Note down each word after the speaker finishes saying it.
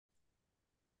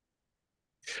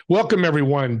Welcome,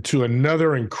 everyone, to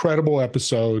another incredible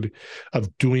episode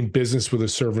of Doing Business with a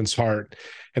Servant's Heart.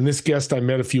 And this guest I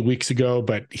met a few weeks ago,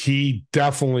 but he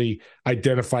definitely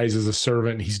identifies as a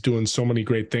servant. He's doing so many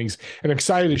great things, and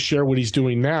excited to share what he's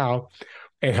doing now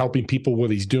and helping people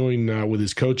what he's doing with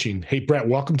his coaching. Hey, Brett,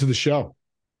 welcome to the show.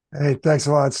 Hey, thanks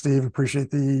a lot, Steve.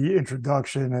 Appreciate the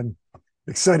introduction and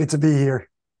excited to be here.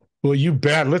 Well, you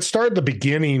bet. Let's start at the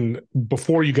beginning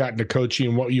before you got into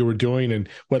coaching, what you were doing and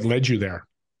what led you there.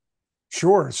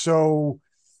 Sure. So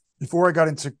before I got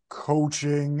into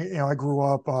coaching, I grew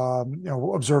up,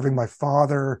 observing my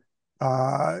father,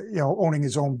 owning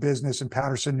his own business in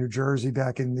Paterson, New Jersey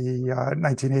back in the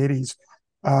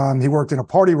 1980s. He worked in a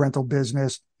party rental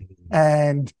business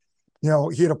and, he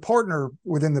had a partner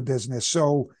within the business.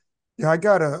 So, I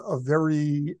got a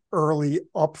very early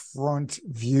upfront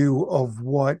view of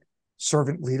what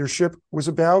servant leadership was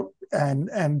about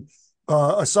and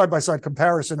a side-by-side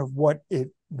comparison of what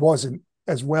it wasn't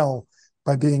as well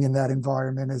by being in that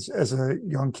environment as a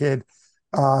young kid.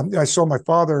 I saw my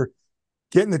father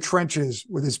get in the trenches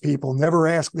with his people, never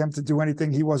ask them to do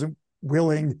anything he wasn't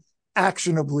willing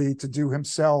actionably to do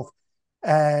himself,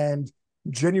 and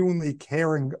genuinely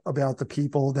caring about the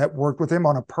people that worked with him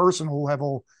on a personal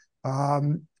level.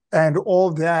 And all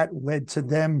of that led to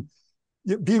them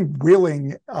being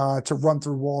willing to run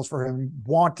through walls for him,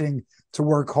 wanting to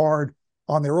work hard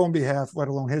on their own behalf, let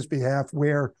alone his behalf,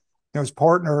 where his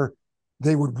partner,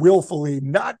 they would willfully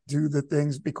not do the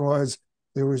things because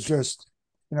there was just,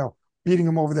 beating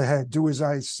him over the head, do as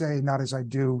I say, not as I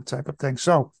do type of thing.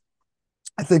 So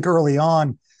I think early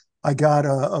on, I got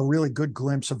a really good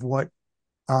glimpse of what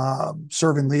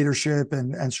servant leadership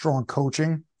and strong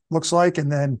coaching looks like.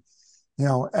 And then,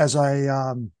 as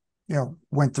I,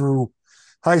 went through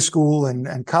high school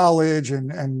and college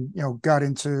and got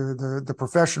into the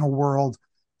professional world,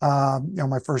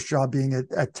 my first job being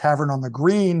at Tavern on the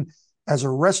Green as a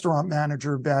restaurant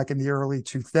manager back in the early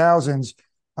 2000s,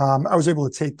 I was able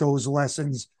to take those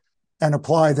lessons and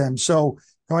apply them. So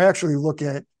I actually look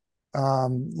at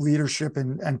leadership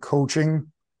and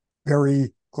coaching very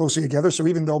closely together. So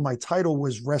even though my title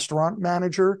was restaurant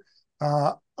manager,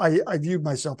 I viewed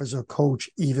myself as a coach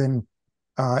even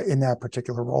in that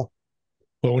particular role.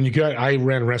 Well, I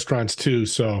ran restaurants too.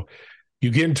 So you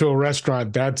get into a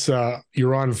restaurant, that's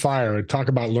you're on fire. Talk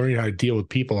about learning how to deal with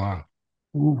people, huh?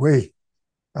 Ooh, wait,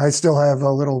 I still have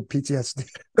a little PTSD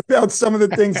about some of the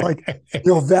things like,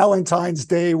 Valentine's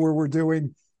Day where we're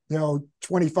doing,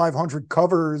 2,500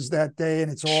 covers that day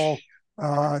and it's all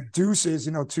deuces,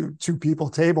 two people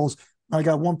tables. I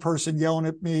got one person yelling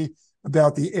at me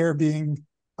about the air being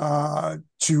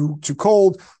too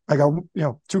cold. I got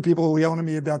two people yelling at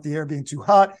me about the air being too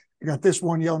hot. I got this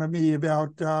one yelling at me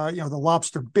about the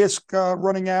lobster bisque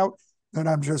running out, and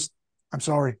I'm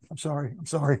sorry. I'm sorry.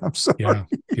 Yeah,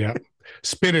 yeah.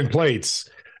 Spinning plates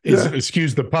is, Yeah,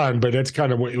 excuse the pun, but that's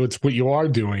kind of what you are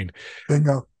doing.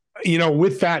 bingo.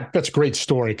 With that, that's a great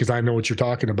story because I know what you're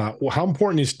talking about. Well, how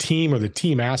important is team or the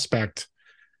team aspect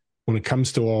when it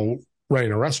comes to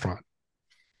running a restaurant?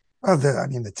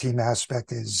 The team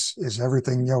aspect is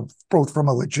everything, both from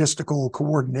a logistical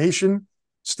coordination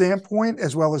standpoint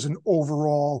as well as an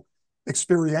overall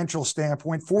experiential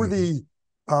standpoint for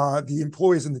Mm-hmm. the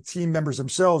employees and the team members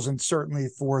themselves, and certainly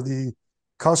for the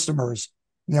customers.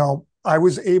 I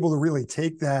was able to really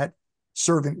take that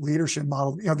servant leadership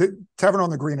model. The Tavern on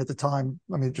the Green at the time,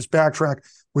 let me just backtrack,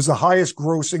 was the highest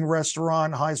grossing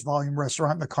restaurant, highest volume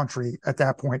restaurant in the country at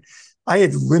that point. I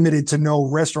had limited to no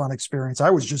restaurant experience. I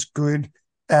was just good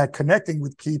at connecting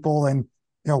with people and,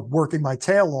 working my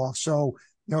tail off. So,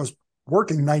 I was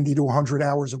working 90 to 100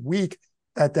 hours a week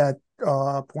at that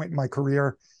point in my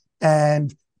career.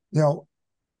 And,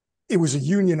 it was a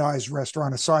unionized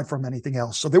restaurant aside from anything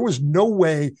else. So there was no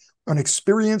way an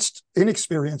inexperienced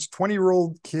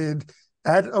 20-year-old kid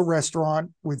at a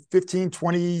restaurant with 15,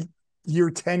 20-year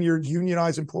tenured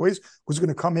unionized employees was going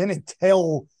to come in and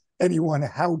tell anyone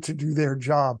how to do their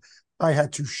job. I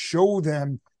had to show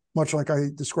them, much like I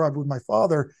described with my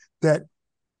father, that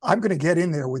I'm going to get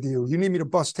in there with you. You need me to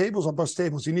bust tables, I'll bust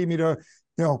tables. You need me to,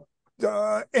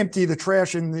 empty the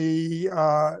trash in the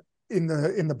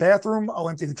bathroom, I'll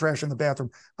empty the trash in the bathroom.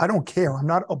 I don't care. I'm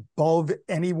not above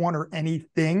anyone or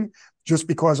anything just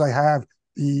because I have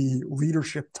the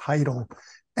leadership title.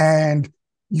 And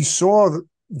you saw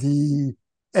the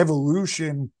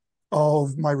evolution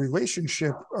of my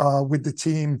relationship with the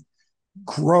team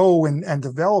grow and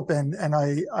develop, and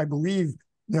I believe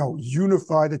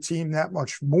unify the team that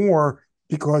much more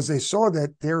because they saw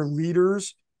that their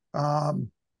leaders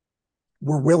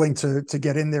were willing to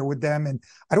get in there with them. And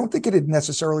I don't think it had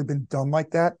necessarily been done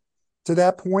like that to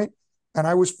that point. And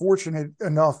I was fortunate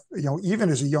enough, even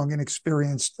as a young,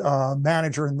 inexperienced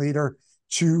manager and leader,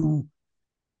 to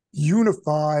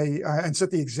unify and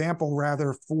set the example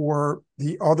rather for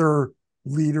the other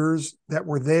leaders that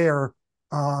were there,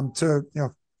 to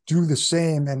do the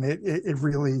same, and it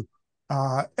really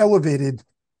elevated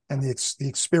and the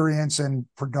experience and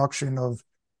production of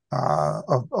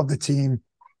the team,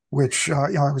 which I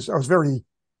was very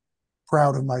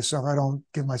proud of myself. I don't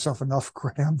give myself enough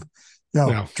credit.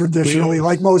 No, Traditionally,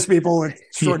 like most people, it's yeah,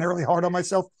 extraordinarily hard on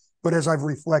myself. But as I've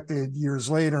reflected years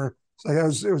later,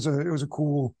 it was a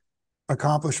cool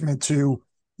accomplishment to,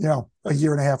 a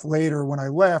year and a half later when I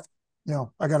left,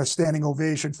 I got a standing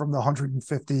ovation from the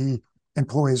 150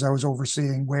 employees I was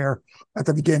overseeing, where at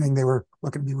the beginning they were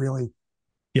looking at me really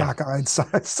yeah. cockeyed,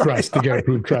 Trust, to get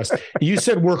approved trust. You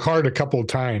said work hard a couple of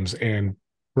times, and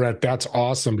Brett, that's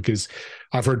awesome, because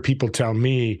I've heard people tell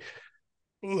me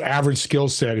average skill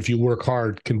set, if you work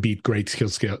hard, can beat great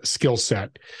skill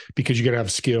set, because you got to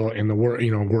have skill and the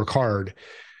work hard.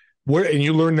 And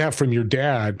you learned that from your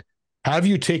dad. How have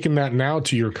you taken that now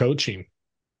to your coaching?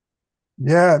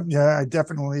 Yeah, I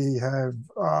definitely have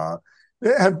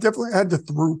definitely had the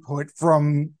throughput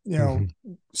from,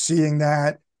 seeing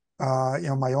that,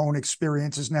 my own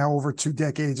experiences now over 2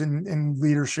 decades in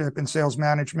leadership and sales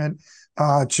management,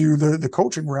 to the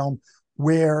coaching realm,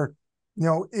 where,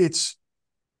 it's,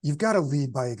 you've got to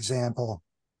lead by example.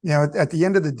 At the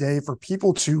end of the day, for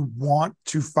people to want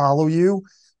to follow you,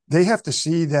 they have to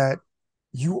see that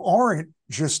you aren't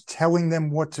just telling them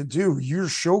what to do. You're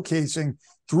showcasing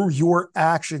through your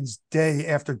actions day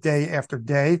after day after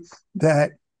day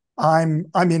that I'm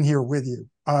in here with you.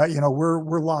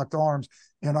 We're locked arms.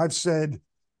 And I've said,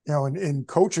 in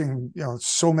coaching,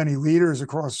 so many leaders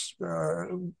across,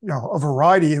 a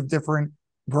variety of different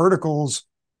verticals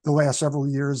the last several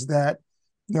years, that,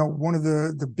 one of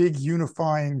the big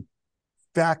unifying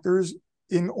factors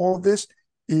in all of this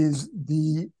is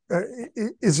the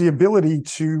ability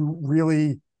to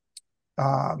really,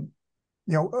 um,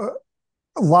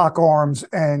 lock arms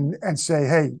and say,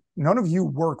 hey, none of you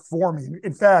work for me.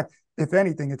 In fact, if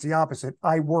anything, it's the opposite.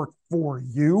 I work for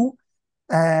you,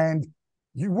 and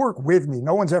you work with me.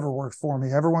 No one's ever worked for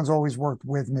me. Everyone's always worked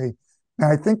with me.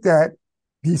 And I think that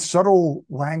these subtle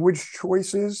language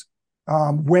choices,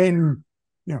 when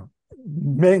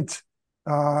meant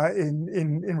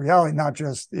in reality, not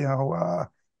just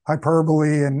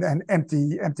hyperbole and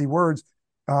empty words,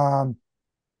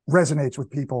 resonates with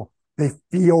people. They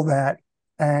feel that,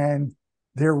 and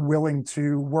they're willing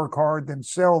to work hard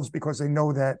themselves because they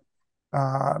know that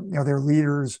their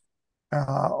leaders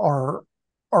are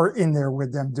in there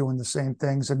with them doing the same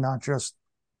things, and not just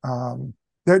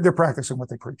they're practicing what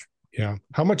they preach. Yeah.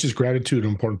 How much is gratitude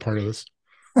an important part of this?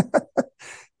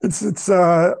 It's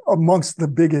amongst the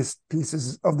biggest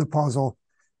pieces of the puzzle.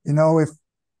 If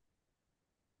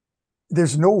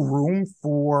there's no room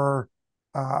for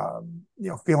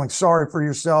feeling sorry for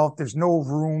yourself, there's no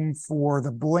room for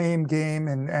the blame game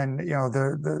and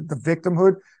the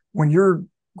victimhood. When you're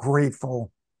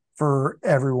grateful for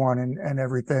everyone and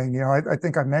everything, I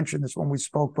think I mentioned this when we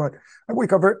spoke, but I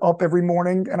wake up every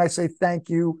morning and I say thank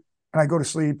you, and I go to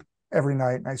sleep every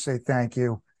night and I say thank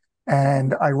you.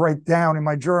 And I write down in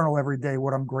my journal every day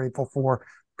what I'm grateful for,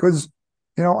 because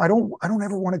I don't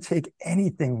ever want to take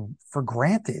anything for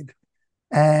granted.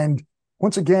 And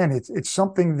once again, it's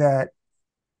something that,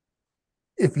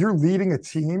 if you're leading a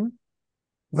team,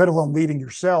 let alone leading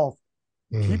yourself,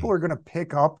 people are going to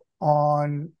pick up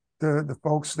on the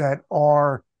folks that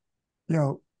are,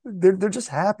 they're just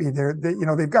happy.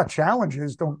 They've got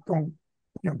challenges. Don't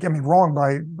get me wrong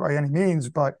by any means,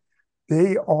 but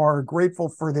they are grateful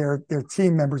for their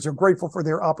team members. They're grateful for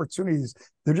their opportunities.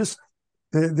 They just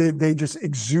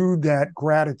exude that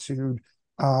gratitude,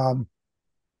 and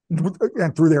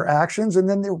through their actions, and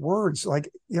then their words. Like,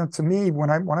 to me, when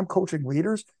I'm coaching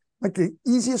leaders, like, the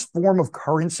easiest form of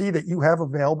currency that you have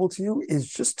available to you is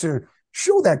just to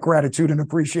show that gratitude and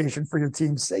appreciation for your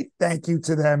team. Say thank you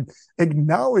to them,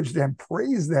 acknowledge them,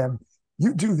 praise them.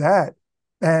 You do that,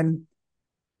 and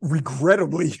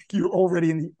regrettably, you're already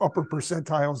in the upper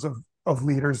percentiles of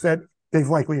leaders that they've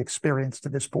likely experienced to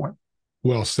this point.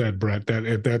 Well said, Brett.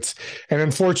 That's, and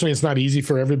unfortunately, it's not easy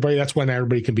for everybody. That's when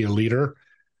everybody can be a leader.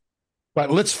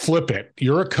 But let's flip it.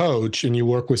 You're a coach and you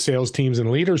work with sales teams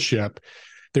and leadership.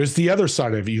 There's the other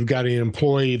side of it. You've got an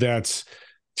employee that's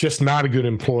just not a good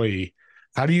employee.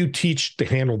 How do you teach to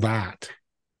handle that?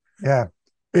 Yeah,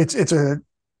 it's a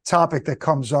topic that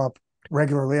comes up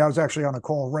regularly. I was actually on a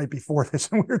call right before this,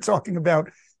 and we were talking about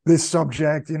this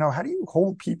subject. How do you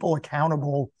hold people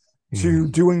accountable to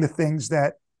doing the things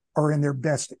that are in their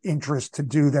best interest to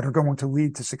do that are going to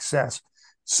lead to success.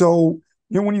 So,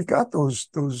 when you've got those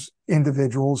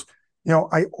individuals,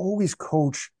 I always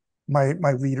coach my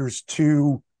leaders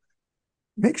to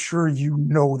make sure you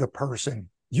know the person.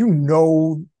 You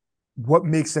know what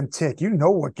makes them tick. You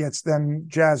know what gets them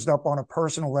jazzed up on a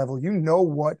personal level. You know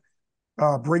what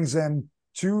brings them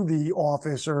to the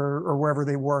office or wherever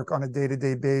they work on a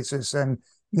day-to-day basis. And,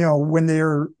 when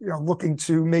they're looking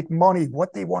to make money,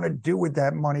 what they want to do with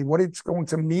that money, what it's going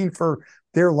to mean for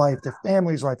their life, their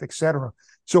family's life, et cetera.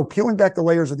 So peeling back the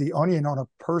layers of the onion on a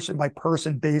person by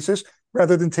person basis,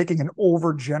 rather than taking an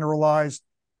overgeneralized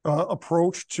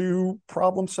approach to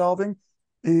problem solving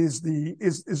is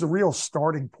a real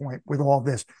starting point with all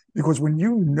this. Because when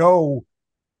you know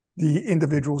the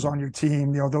individuals on your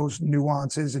team, those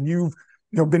nuances, and you've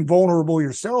been vulnerable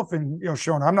yourself and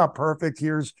shown I'm not perfect,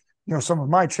 here's some of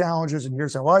my challenges and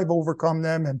here's how I've overcome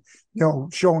them, and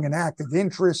showing an active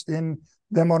interest in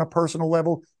them on a personal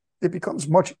level, it becomes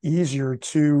much easier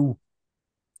to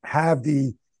have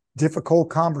the difficult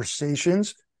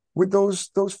conversations with those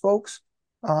folks,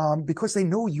 because they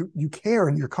know you care,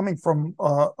 and you're coming from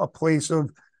a place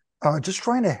of just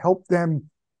trying to help them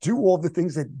do all the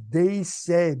things that they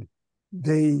said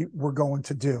they were going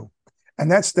to do. And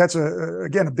that's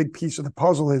again a big piece of the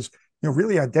puzzle is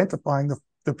really identifying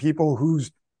the people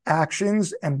whose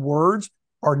actions and words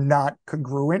are not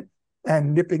congruent,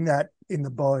 and nipping that in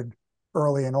the bud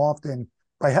early and often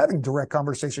by having direct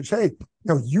conversations. Hey,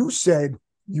 you said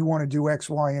you want to do X,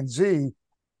 Y, and Z.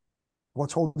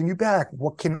 What's holding you back?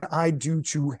 What can I do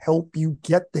to help you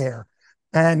get there?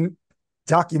 And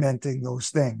documenting those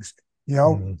things,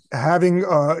 having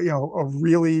a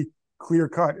really clear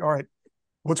cut. All right,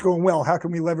 what's going well? How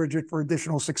can we leverage it for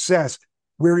additional success?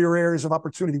 Where are your areas of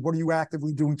opportunity? What are you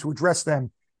actively doing to address them?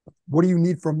 What do you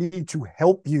need from me to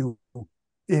help you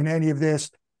in any of this?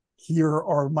 Here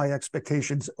are my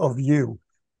expectations of you.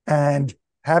 And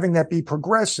having that be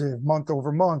progressive month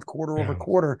over month, quarter over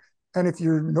quarter. And if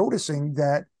you're noticing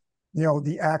that,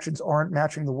 the actions aren't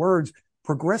matching the words,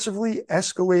 progressively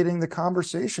escalating the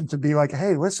conversation to be like,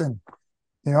 hey, listen,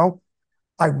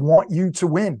 I want you to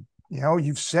win.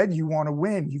 You've said you want to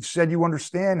win. You've said you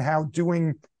understand how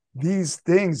doing these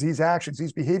things, these actions,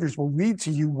 these behaviors will lead to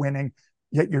you winning,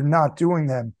 yet you're not doing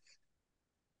them.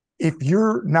 If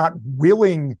you're not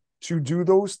willing to do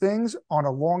those things on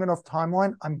a long enough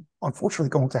timeline, I'm unfortunately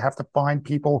going to have to find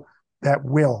people that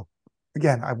will.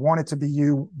 Again, I want it to be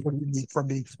you. What do you need from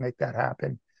me to make that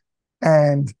happen?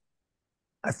 And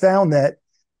I found that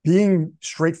being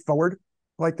straightforward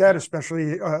like that,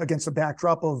 especially against the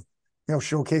backdrop of,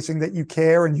 showcasing that you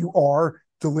care and you are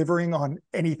delivering on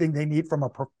anything they need from a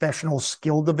professional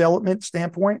skill development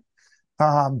standpoint.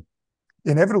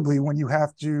 Inevitably, when you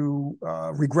have to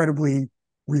regrettably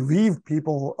relieve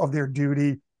people of their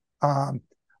duty,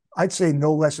 I'd say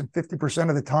no less than 50%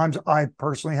 of the times I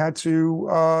personally had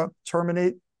to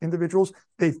terminate individuals,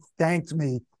 they thanked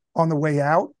me on the way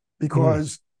out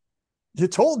because you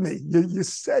told me, you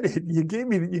said it, you gave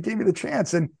me the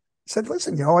chance, and said,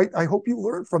 listen, I hope you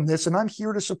learn from this, and I'm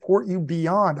here to support you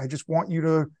beyond. I just want you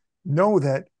to know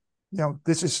that,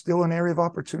 this is still an area of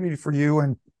opportunity for you,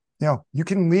 and you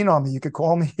can lean on me. You could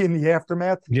call me in the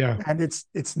aftermath, and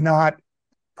it's not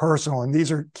personal. And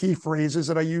these are key phrases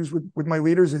that I use with my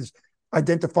leaders: is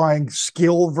identifying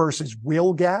skill versus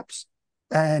will gaps,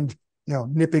 and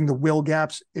nipping the will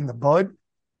gaps in the bud,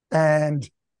 and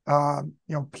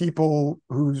people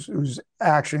whose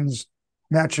actions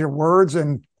match your words,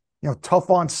 and tough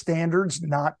on standards,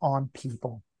 not on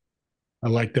people. I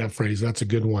like that phrase. That's a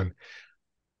good one.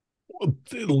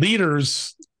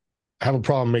 Leaders have a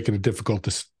problem making it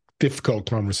difficult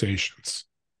conversations.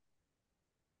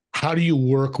 How do you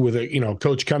work with it?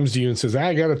 Coach comes to you and says,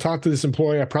 I got to talk to this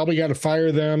employee. I probably got to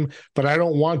fire them, but I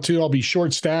don't want to. I'll be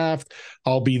short-staffed.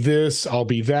 I'll be this. I'll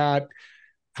be that.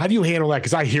 How do you handle that?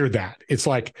 Because I hear that. It's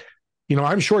like,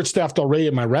 I'm short-staffed already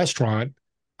at my restaurant.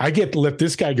 I get to let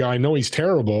this guy go. I know he's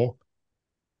terrible,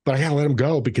 but I got to let him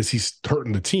go because he's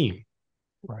hurting the team.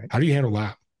 Right. How do you handle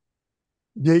that?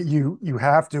 You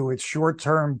have to. It's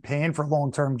short-term pain for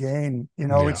long-term gain.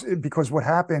 It's because what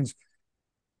happens,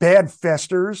 bad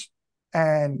festers,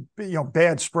 and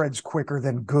bad spreads quicker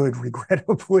than good,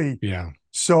 regrettably. Yeah.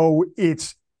 So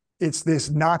it's this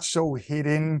not so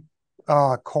hidden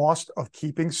cost of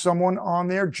keeping someone on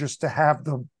there just to have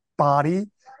the body,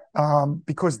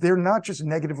 because they're not just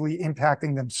negatively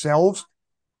impacting themselves,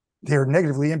 they're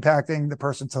negatively impacting the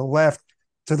person to the left,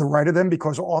 to the right of them,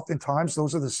 because oftentimes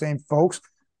those are the same folks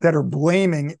that are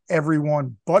blaming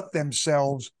everyone but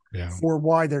themselves for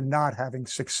why they're not having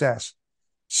success.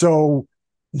 So,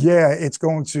 it's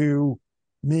going to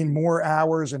mean more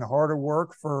hours and harder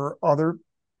work for other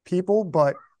people,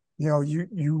 but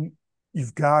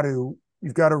you've got to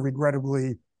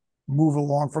regrettably move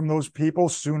along from those people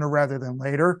sooner rather than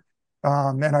later.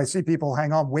 And I see people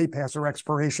hang on way past their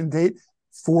expiration date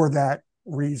for that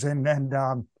reason.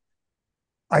 And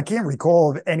I can't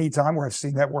recall of any time where I've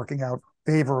seen that working out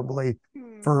favorably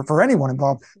for anyone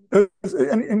involved.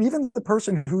 And even the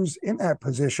person who's in that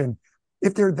position,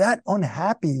 if they're that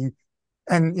unhappy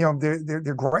and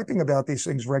they're griping about these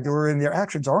things regularly and their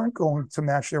actions aren't going to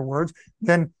match their words,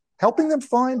 then helping them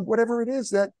find whatever it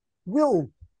is that will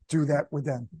do that with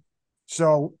them.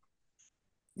 So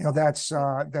that's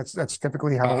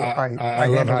typically how I I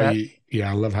love handle how that.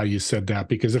 I love how you said that,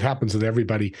 because it happens with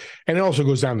everybody. And it also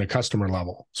goes down to customer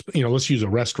level. Let's use a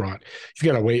restaurant. If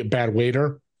you got a bad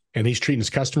waiter and he's treating his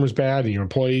customers bad and your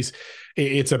employees,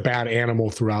 it's a bad animal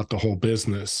throughout the whole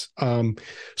business.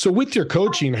 So with your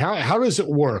coaching, how does it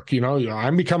work? I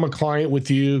become a client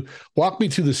with you. Walk me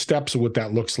through the steps of what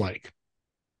that looks like.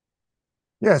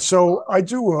 Yeah, so I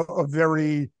do a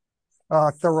very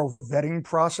thorough vetting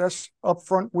process up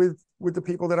front with the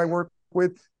people that I work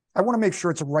with. I want to make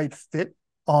sure it's a right fit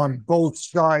on both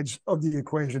sides of the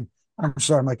equation. I'm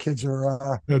sorry, my kids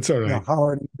are That's all right.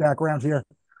 hollering in the background here.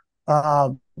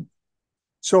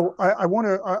 So I want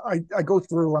to I go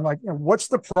through. I'm like, what's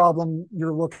the problem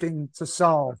you're looking to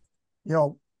solve?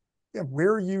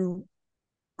 Where are you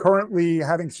currently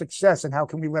having success, and how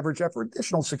can we leverage that for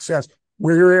additional success?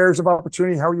 Where are your areas of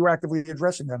opportunity? How are you actively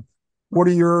addressing them? What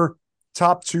are your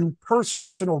top 2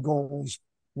 personal goals?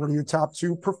 What are your top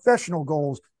 2 professional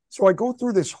goals? So I go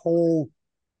through this whole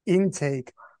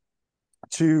intake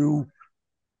to,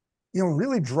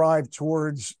 really drive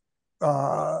towards,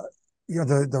 the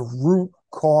root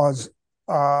cause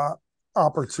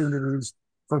opportunities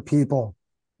for people.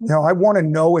 I want to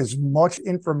know as much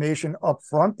information up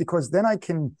front, because then I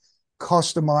can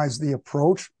customize the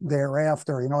approach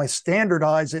thereafter. I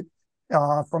standardize it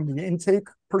from the intake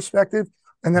perspective,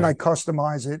 and then I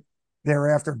customize it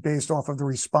thereafter based off of the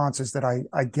responses that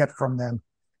I get from them.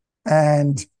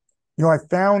 And, I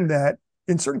found that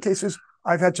in certain cases,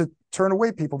 I've had to turn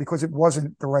away people because it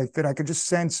wasn't the right fit. I could just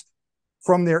sense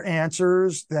from their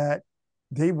answers that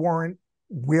they weren't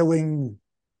willing,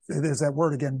 there's that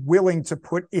word again, willing to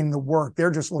put in the work. They're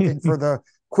just looking for the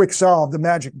quick solve, the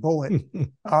magic bullet.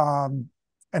 And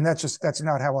that's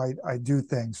not how I do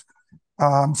things.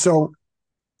 So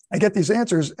I get these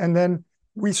answers, and then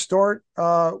we start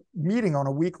meeting on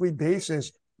a weekly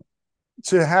basis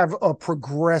to have a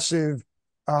progressive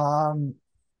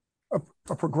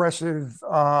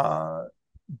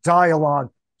dialogue.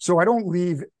 So I don't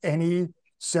leave any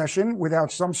session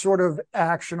without some sort of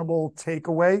actionable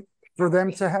takeaway for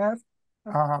them to have.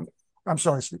 I'm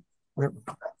sorry, Steve.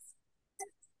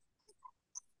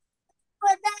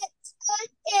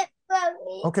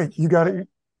 Okay, you got it.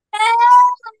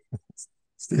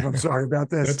 Steve, I'm sorry about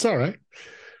this. That's all right.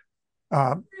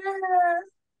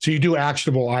 So you do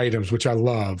actionable items, which I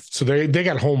love. So they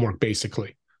got homework,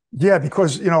 basically. Yeah,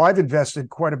 because I've invested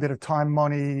quite a bit of time,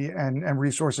 money, and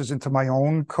resources into my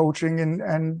own coaching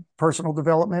and personal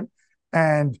development.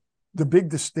 And the big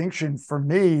distinction for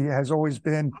me has always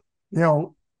been,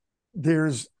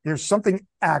 there's something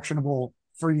actionable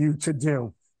for you to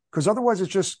do, because otherwise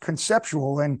it's just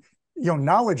conceptual, and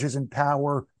knowledge isn't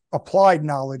power. Applied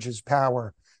knowledge is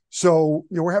power. So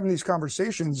we're having these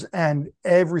conversations, and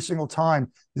every single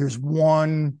time there's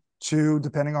 1, 2,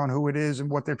 depending on who it is and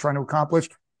what they're trying to accomplish,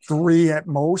 3 at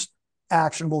most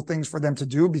actionable things for them to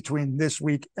do between this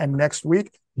week and next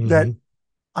week that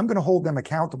I'm going to hold them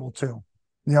accountable to.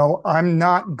 I'm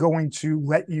not going to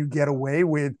let you get away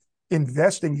with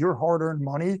investing your hard-earned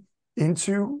money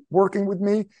into working with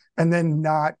me and then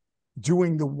not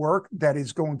doing the work that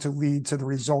is going to lead to the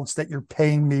results that you're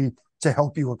paying me to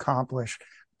help you accomplish.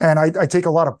 And I take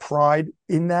a lot of pride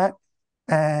in that.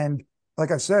 And like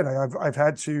I said, I've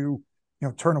had to,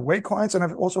 turn away clients, and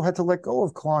I've also had to let go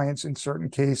of clients in certain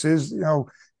cases,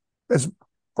 as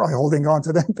probably holding on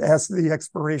to them past the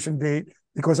expiration date,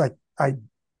 because I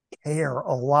care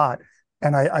a lot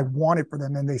and I want it for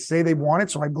them, and they say they want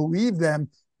it. So I believe them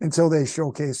until they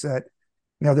showcase that,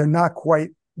 they're not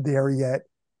quite there yet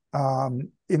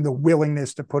in the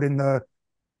willingness to put in the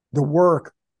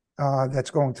work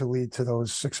that's going to lead to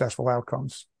those successful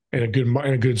outcomes. And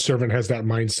a good servant has that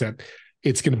mindset.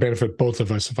 It's going to benefit both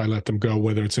of us if I let them go,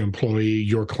 whether it's an employee,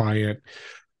 your client,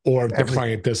 or the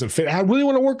client doesn't fit. I really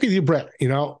want to work with you, Brett.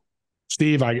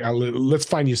 Steve, let's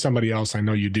find you somebody else. I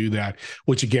know you do that,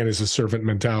 which again is a servant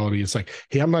mentality. It's like,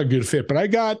 hey, I'm not a good fit, but I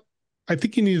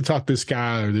think you need to talk to this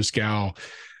guy or this gal.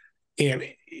 And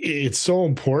it's so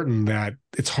important that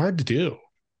it's hard to do.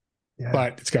 Yeah.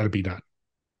 but it's got to be done.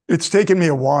 It's taken me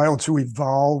a while to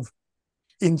evolve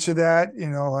into that.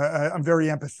 I'm very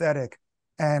empathetic,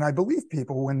 and I believe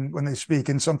people when they speak,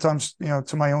 and sometimes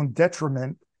to my own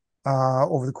detriment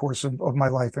over the course of my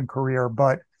life and career.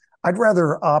 But I'd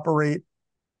rather operate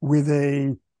with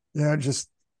a just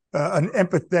an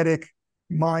empathetic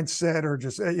mindset, or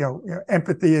just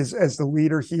empathy as the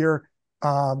leader here,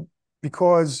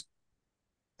 because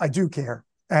I do care,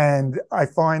 and I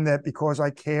find that because I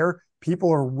care,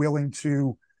 people are willing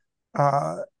to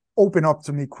uh, open up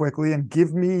to me quickly and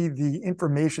give me the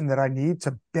information that I need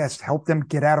to best help them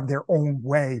get out of their own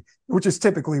way, which is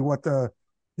typically what the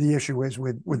issue is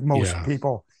with most Yeah.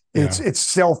 people. Yeah. It's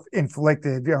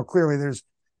self-inflicted. Clearly there's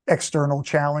external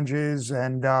challenges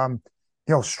and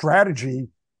strategy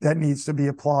that needs to be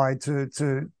applied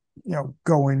to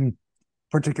go in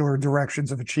particular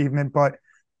directions of achievement. But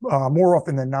more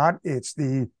often than not, it's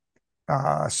the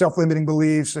self-limiting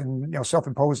beliefs and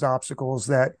self-imposed obstacles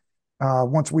that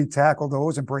once we tackle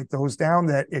those and break those down,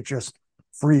 that it just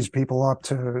frees people up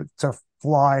to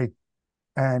fly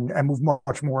and move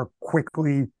much more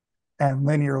quickly and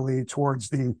linearly towards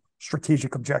the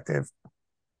strategic objective.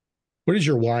 What is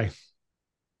your why?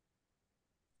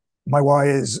 My why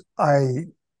is I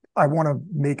want to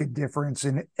make a difference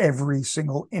in every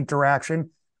single interaction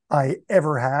I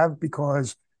ever have,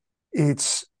 because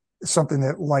it's something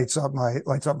that lights up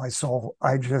my soul.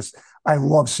 I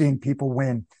love seeing people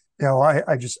win.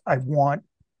 I want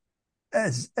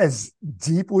as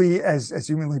deeply as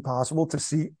humanly possible to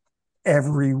see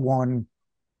everyone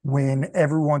win,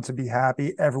 everyone to be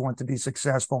happy, everyone to be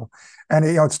successful. And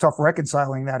it's tough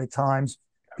reconciling that at times,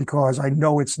 because I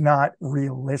know it's not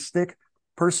realistic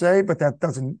per se, but that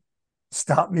doesn't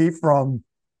stop me from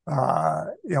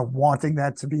wanting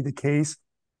that to be the case,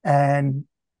 and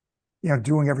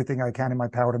doing everything I can in my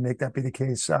power to make that be the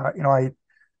case. I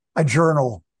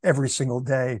journal every single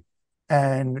day,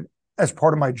 and as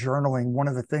part of my journaling, one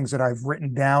of the things that I've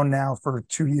written down now for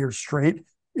 2 years straight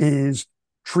is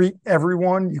treat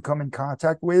everyone you come in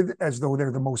contact with as though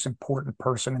they're the most important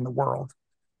person in the world.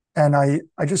 And I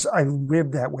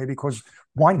live that way, because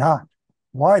why not?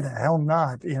 Why the hell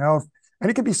not? And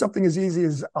it can be something as easy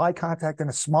as eye contact and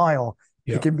a smile.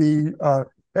 It Yep. can be,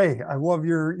 hey, I love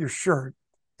your shirt.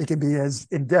 It can be as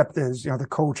in depth as the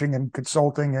coaching and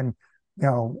consulting and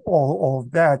all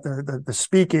of that, the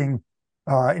speaking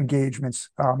engagements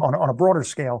on a broader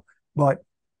scale. But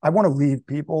I want to leave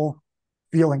people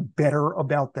feeling better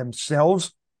about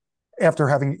themselves after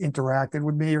having interacted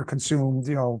with me or consumed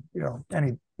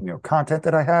any content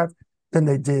that I have than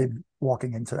they did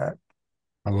walking into that.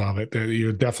 I love it.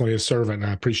 You're definitely a servant,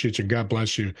 and I appreciate you. God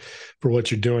bless you for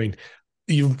what you're doing.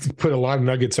 You've put a lot of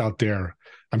nuggets out there.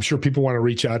 I'm sure people want to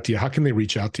reach out to you. How can they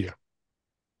reach out to you?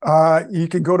 You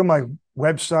can go to my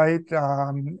website,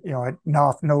 at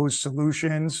Knopf Knows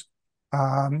Solutions.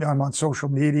 I'm on social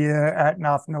media at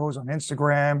Knopf Knows on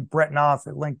Instagram, Brett Knopf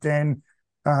at LinkedIn.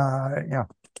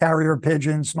 Carrier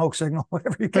pigeon, smoke signal,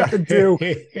 whatever you got to do.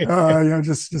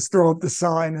 Just throw up the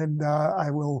sign, and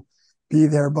I will be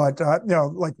there. But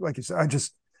like you said,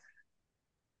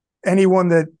 anyone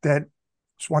that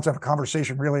just wants to have a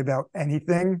conversation really about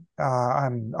anything,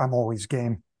 I'm always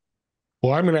game.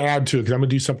 Well, I'm going to add to it because I'm going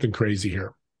to do something crazy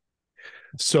here.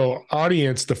 So,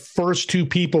 audience, the first two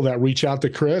people that reach out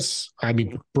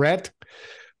to Brett,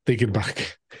 they can buy.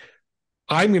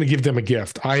 I'm going to give them a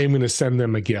gift. I am going to send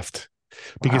them a gift,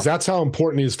 because that's how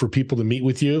important it is for people to meet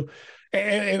with you.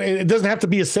 And it doesn't have to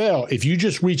be a sale. If you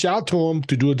just reach out to them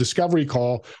to do a discovery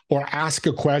call or ask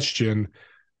a question,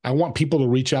 I want people to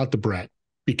reach out to Brett,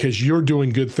 because you're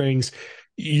doing good things.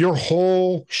 Your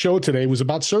whole show today was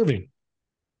about serving.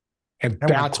 And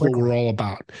that's what we're all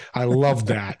about. I love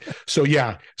that. So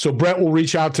Brett will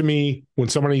reach out to me when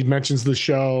somebody mentions the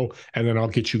show, and then I'll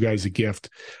get you guys a gift.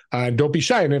 And don't be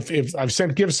shy. And if I've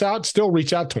sent gifts out, still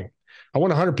reach out to him. I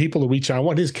want 100 people to reach out. I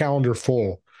want his calendar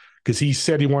full, because he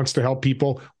said he wants to help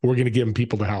people. We're going to give him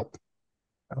people to help.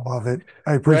 I love it.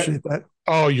 I appreciate that.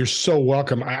 Oh, you're so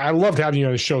welcome. I loved having you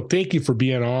on the show. Thank you for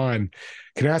being on.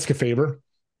 Can I ask a favor?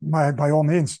 By all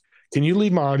means. Can you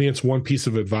leave my audience one piece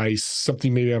of advice,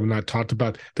 something maybe I've not talked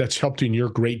about that's helped you in your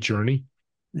great journey?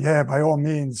 Yeah, by all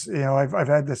means. I've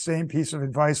had the same piece of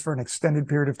advice for an extended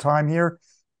period of time here,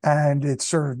 and it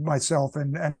served myself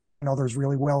and others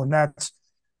really well. And that's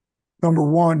number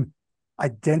one,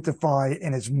 identify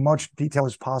in as much detail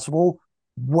as possible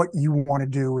what you want to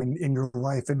do in your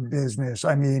life and business.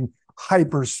 I mean,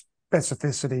 hyper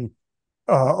specificity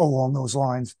along those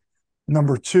lines.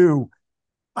 Number two,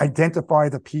 identify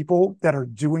the people that are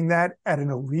doing that at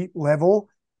an elite level.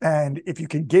 And if you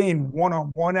can gain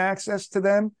one-on-one access to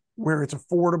them, where it's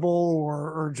affordable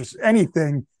or just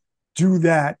anything, do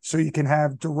that so you can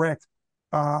have direct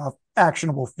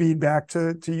actionable feedback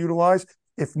to utilize.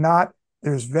 If not,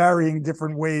 there's varying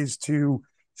different ways to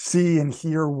see and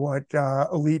hear what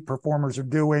elite performers are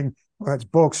doing, whether it's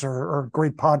books or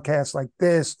great podcasts like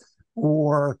this,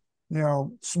 or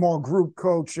small group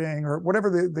coaching or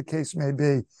whatever the case may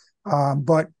be.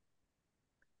 But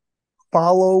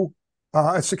follow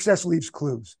success leaves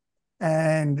clues.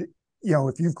 And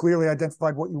if you've clearly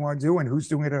identified what you want to do and who's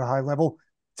doing it at a high level,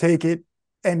 take it,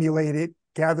 emulate it,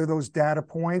 gather those data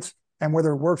points. And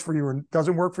whether it works for you or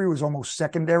doesn't work for you is almost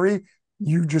secondary.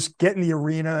 You just get in the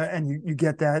arena and you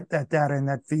get that data and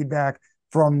that feedback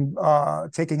from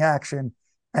taking action,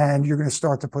 and you're going to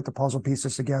start to put the puzzle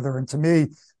pieces together. And to me,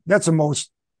 that's the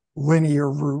most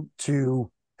linear route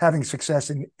to having success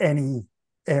in any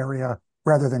area,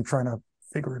 rather than trying to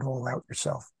figure it all out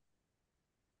yourself.